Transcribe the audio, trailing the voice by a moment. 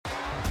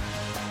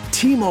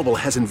T-Mobile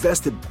has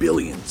invested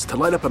billions to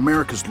light up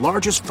America's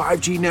largest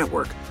 5G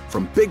network,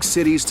 from big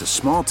cities to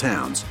small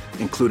towns,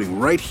 including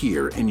right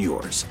here in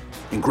yours.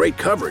 And great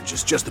coverage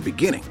is just the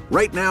beginning.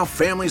 Right now,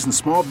 families and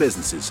small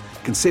businesses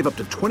can save up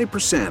to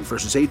 20%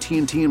 versus AT&T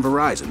and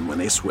Verizon when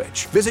they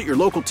switch. Visit your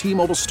local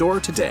T-Mobile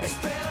store today.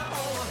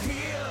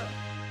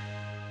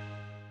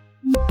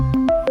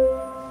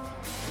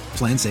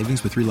 Plan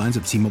savings with 3 lines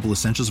of T-Mobile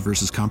Essentials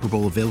versus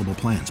comparable available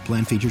plans.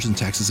 Plan features and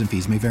taxes and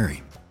fees may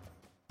vary.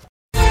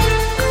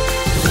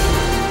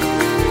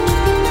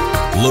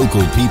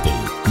 Local people,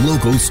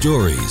 local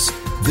stories.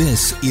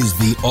 This is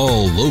the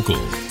All Local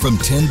from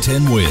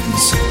 1010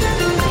 Wins.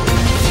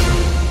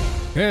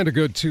 And a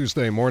good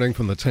Tuesday morning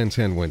from the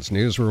 1010 Wins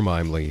newsroom.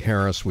 I'm Lee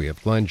Harris. We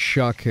have Glenn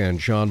Schuck and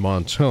John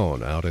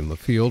Montone out in the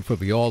field for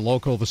the All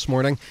Local this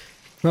morning.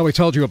 Well, we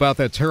told you about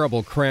that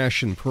terrible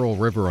crash in Pearl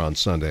River on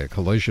Sunday, a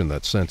collision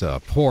that sent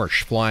a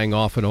Porsche flying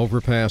off an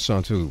overpass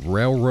onto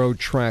railroad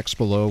tracks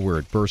below where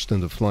it burst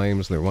into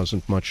flames. There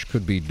wasn't much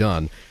could be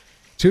done.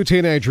 2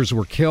 teenagers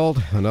were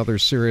killed, another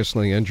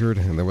seriously injured,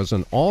 and there was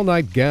an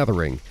all-night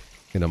gathering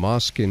in a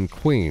mosque in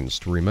Queens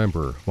to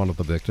remember one of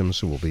the victims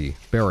who will be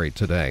buried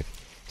today.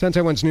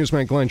 1010 Wins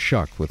newsman Glenn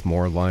Schuck with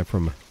more live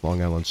from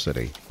Long Island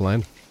City.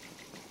 Glenn?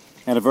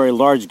 And a very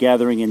large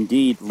gathering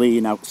indeed,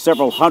 Lee. Now,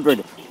 several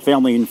hundred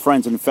family and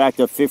friends. In fact,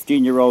 a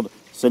 15-year-old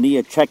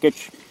Sania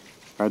Cekic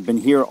had been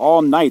here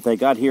all night. They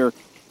got here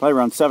probably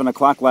around 7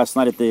 o'clock last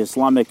night at the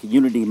Islamic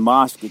Unity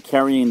Mosque,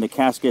 carrying the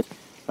casket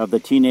of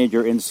the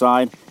teenager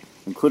inside,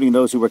 including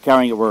those who were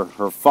carrying it were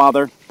her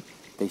father.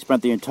 They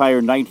spent the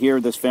entire night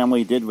here, this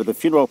family did, with the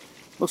funeral.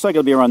 Looks like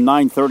it'll be around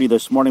 9:30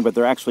 this morning, but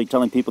they're actually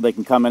telling people they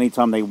can come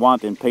anytime they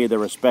want and pay their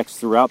respects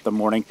throughout the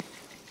morning.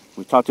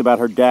 We talked about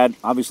her dad,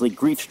 obviously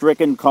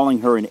grief-stricken, calling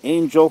her an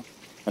angel,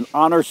 an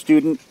honor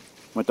student,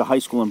 went to high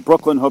school in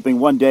Brooklyn, hoping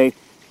one day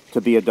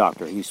to be a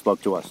doctor. He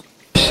spoke to us.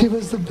 She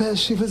was the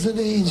best. She was an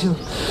angel.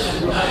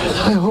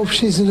 I hope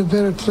she's in a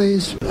better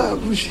place. I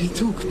wish she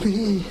took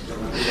me.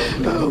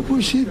 I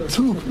wish she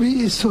took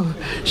me so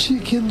she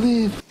can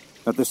live.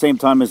 At the same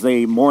time as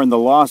they mourn the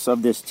loss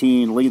of this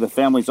teen, Lee, the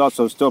family's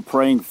also still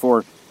praying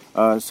for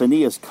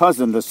Sania's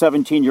cousin, the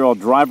 17-year-old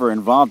driver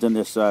involved in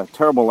this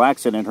terrible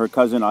accident. Her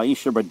cousin,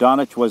 Aisha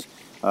Bradonich, was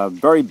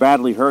very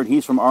badly hurt.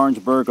 He's from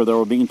Orangeburg, or they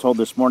were being told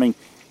this morning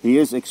he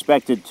is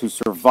expected to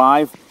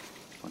survive.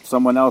 But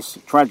someone else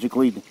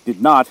tragically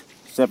did not.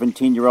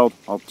 17-year-old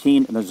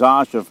Altin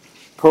Nazaj of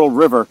Pearl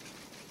River.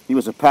 He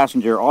was a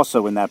passenger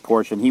also in that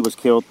Porsche, and he was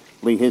killed.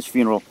 Lee, his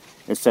funeral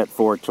is set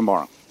for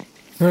tomorrow.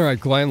 All right,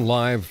 Glenn,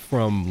 live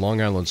from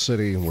Long Island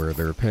City, where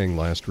they're paying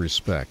last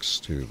respects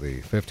to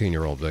the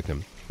 15-year-old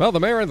victim. Well, the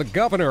mayor and the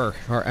governor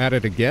are at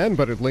it again,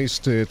 but at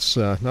least it's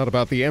not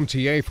about the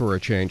MTA for a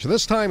change.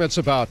 This time it's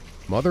about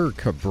Mother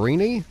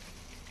Cabrini.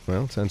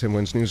 Well, 1010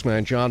 Wins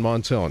newsman John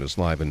Montone is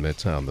live in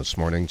Midtown this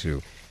morning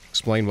to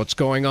explain what's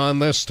going on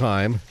this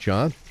time.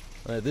 John?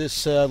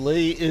 This,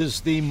 Lee,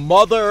 is the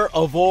mother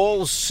of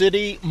all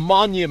city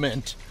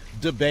monument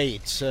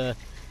debates.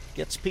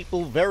 Gets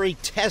people very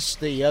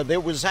testy. There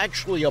was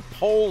actually a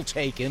poll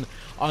taken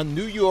on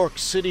New York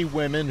City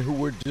women who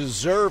were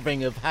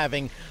deserving of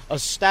having a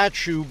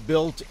statue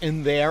built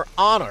in their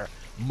honor.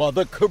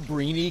 Mother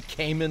Cabrini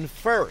came in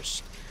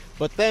first.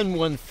 But then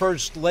when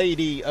First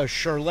Lady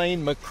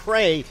Charlene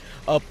McCray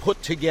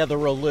put together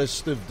a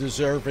list of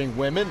deserving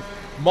women,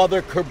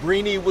 Mother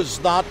Cabrini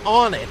was not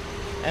on it.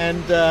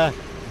 And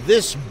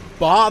this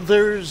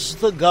bothers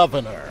the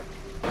governor.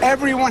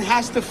 Everyone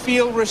has to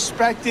feel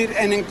respected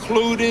and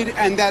included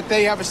and that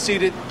they have a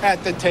seat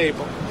at the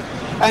table.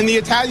 And the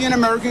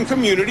Italian-American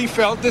community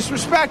felt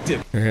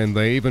disrespected. And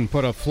they even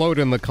put a float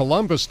in the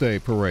Columbus Day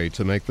parade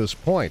to make this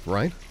point,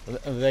 right?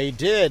 They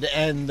did.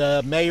 And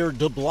Mayor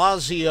de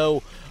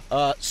Blasio,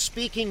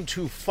 speaking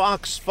to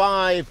Fox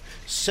 5,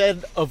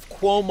 said of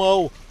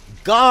Cuomo,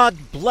 God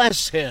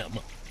bless him.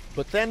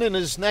 But then in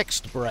his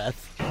next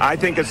breath... I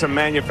think it's a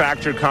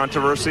manufactured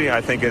controversy. I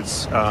think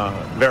it's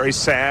very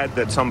sad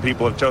that some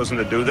people have chosen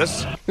to do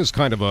this. It's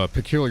kind of a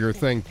peculiar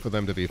thing for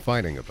them to be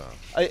fighting about.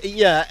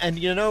 Yeah, and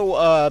you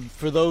know,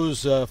 for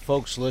those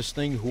folks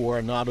listening who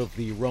are not of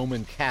the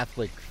Roman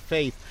Catholic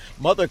faith,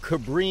 Mother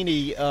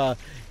Cabrini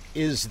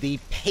is the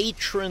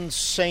patron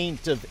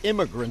saint of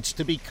immigrants.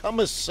 To become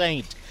a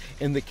saint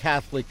in the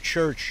Catholic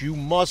Church, you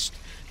must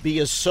be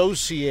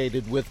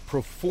associated with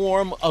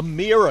perform a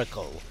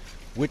miracle,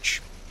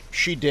 which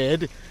she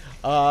did.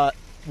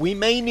 We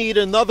may need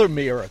another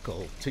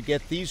miracle to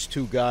get these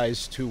two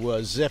guys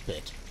to zip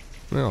it.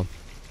 Well,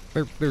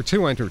 they're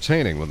too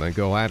entertaining when they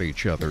go at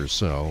each other,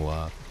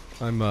 so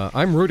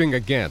I'm rooting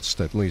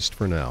against, at least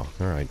for now.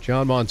 All right,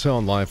 John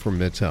Montone live from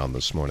Midtown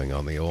this morning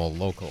on the All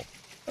Local.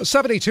 A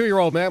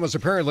 72-year-old man was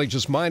apparently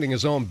just minding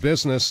his own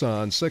business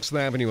on 6th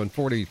Avenue and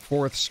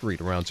 44th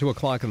Street around 2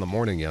 o'clock in the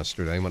morning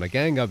yesterday when a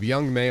gang of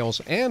young males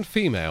and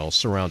females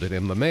surrounded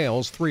him. The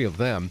males, 3 of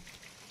them,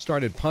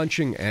 started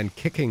punching and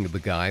kicking the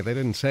guy. They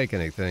didn't take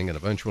anything, and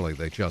eventually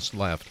they just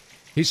left.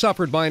 He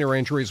suffered minor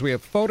injuries. We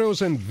have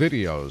photos and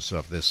videos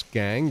of this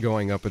gang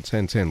going up at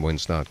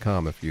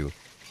 1010wins.com if you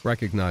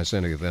recognize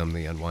any of them,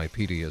 the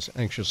NYPD is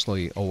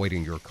anxiously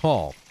awaiting your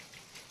call.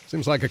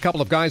 Seems like a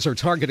couple of guys are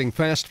targeting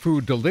fast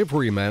food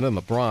delivery men in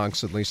the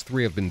Bronx. At least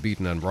 3 have been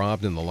beaten and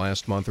robbed in the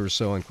last month or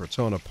so in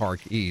Crotona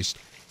Park East.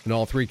 In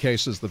all 3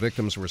 cases, the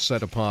victims were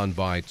set upon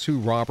by 2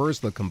 robbers.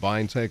 The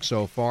combined take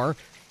so far,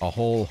 a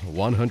whole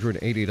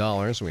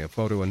 $180. We have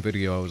photo and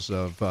videos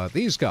of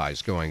these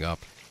guys going up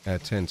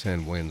at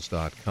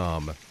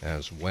 1010wins.com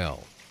as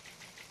well.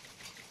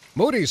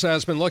 Moody's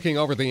has been looking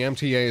over the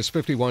MTA's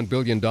 $51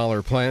 billion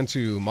plan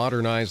to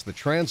modernize the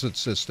transit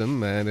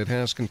system, and it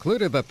has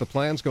concluded that the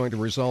plan is going to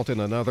result in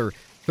another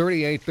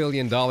 $38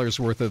 billion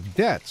worth of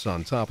debts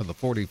on top of the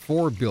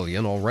 $44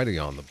 billion already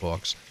on the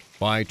books.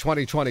 By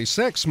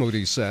 2026,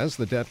 Moody's says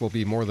the debt will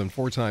be more than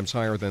 4 times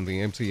higher than the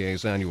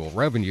MTA's annual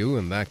revenue,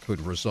 and that could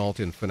result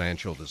in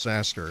financial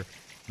disaster.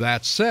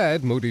 That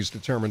said, Moody's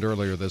determined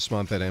earlier this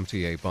month that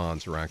MTA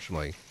bonds are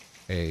actually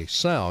a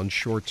sound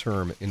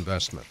short-term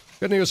investment.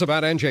 Good news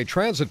about NJ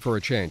Transit for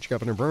a change.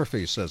 Governor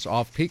Murphy says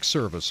off-peak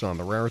service on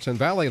the Raritan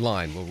Valley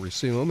line will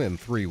resume in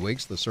 3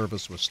 weeks. The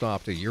service was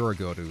stopped a year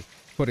ago to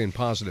put in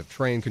positive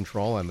train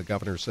control, and the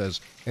governor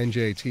says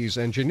NJT's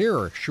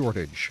engineer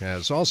shortage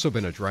has also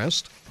been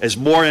addressed. As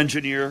more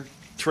engineer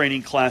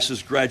training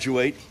classes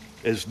graduate,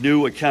 as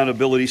new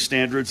accountability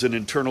standards and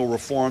internal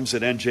reforms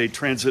at NJ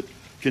Transit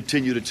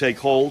continue to take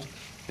hold,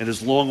 and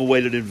as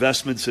long-awaited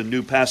investments in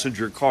new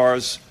passenger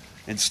cars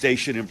and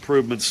station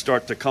improvements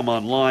start to come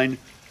online,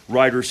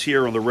 riders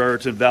here on the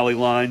Raritan Valley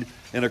line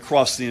and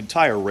across the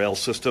entire rail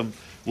system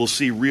will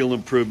see real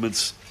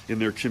improvements in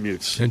their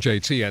commutes.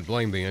 NJT had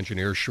blamed the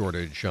engineer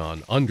shortage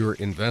on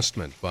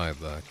underinvestment by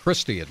the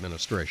Christie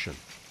administration.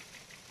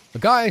 A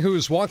guy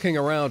who's walking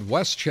around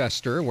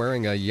Westchester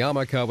wearing a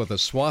yarmulke with a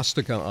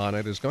swastika on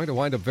it is going to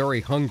wind up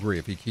very hungry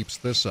if he keeps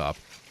this up.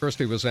 First,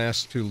 he was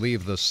asked to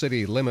leave the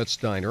City Limits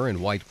Diner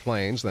in White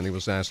Plains. Then he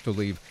was asked to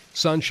leave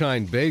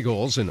Sunshine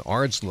Bagels in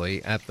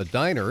Ardsley at the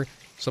diner.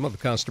 Some of the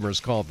customers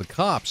called the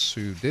cops,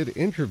 who did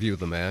interview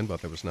the man,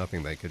 but there was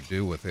nothing they could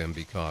do with him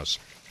because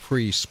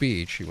free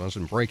speech. He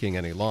wasn't breaking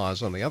any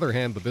laws. On the other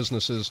hand, the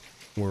businesses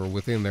were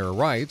within their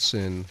rights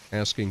in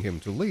asking him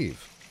to leave.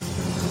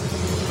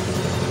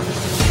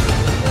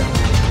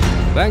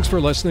 Thanks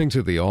for listening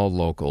to the All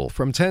Local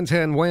from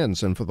 1010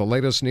 Wins. And for the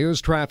latest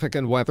news, traffic,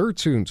 and weather,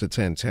 tune to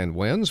 1010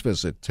 Wins.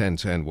 Visit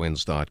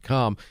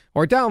 1010wins.com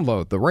or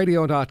download the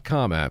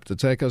radio.com app to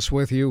take us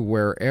with you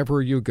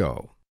wherever you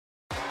go.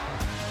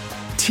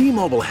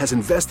 T-Mobile has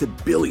invested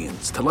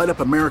billions to light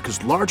up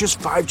America's largest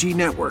 5G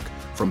network,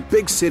 from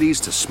big cities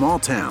to small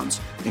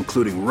towns,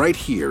 including right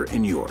here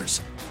in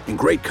yours. And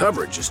great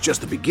coverage is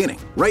just the beginning.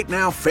 Right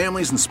now,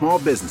 families and small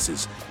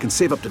businesses can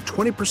save up to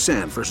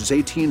 20% versus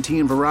AT&T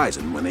and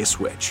Verizon when they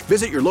switch.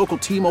 Visit your local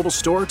T-Mobile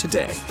store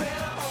today.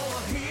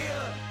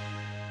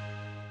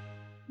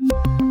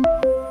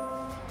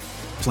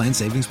 Plan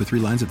savings with 3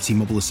 lines of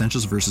T-Mobile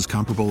Essentials versus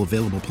comparable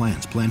available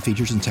plans. Plan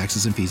features and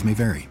taxes and fees may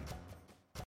vary.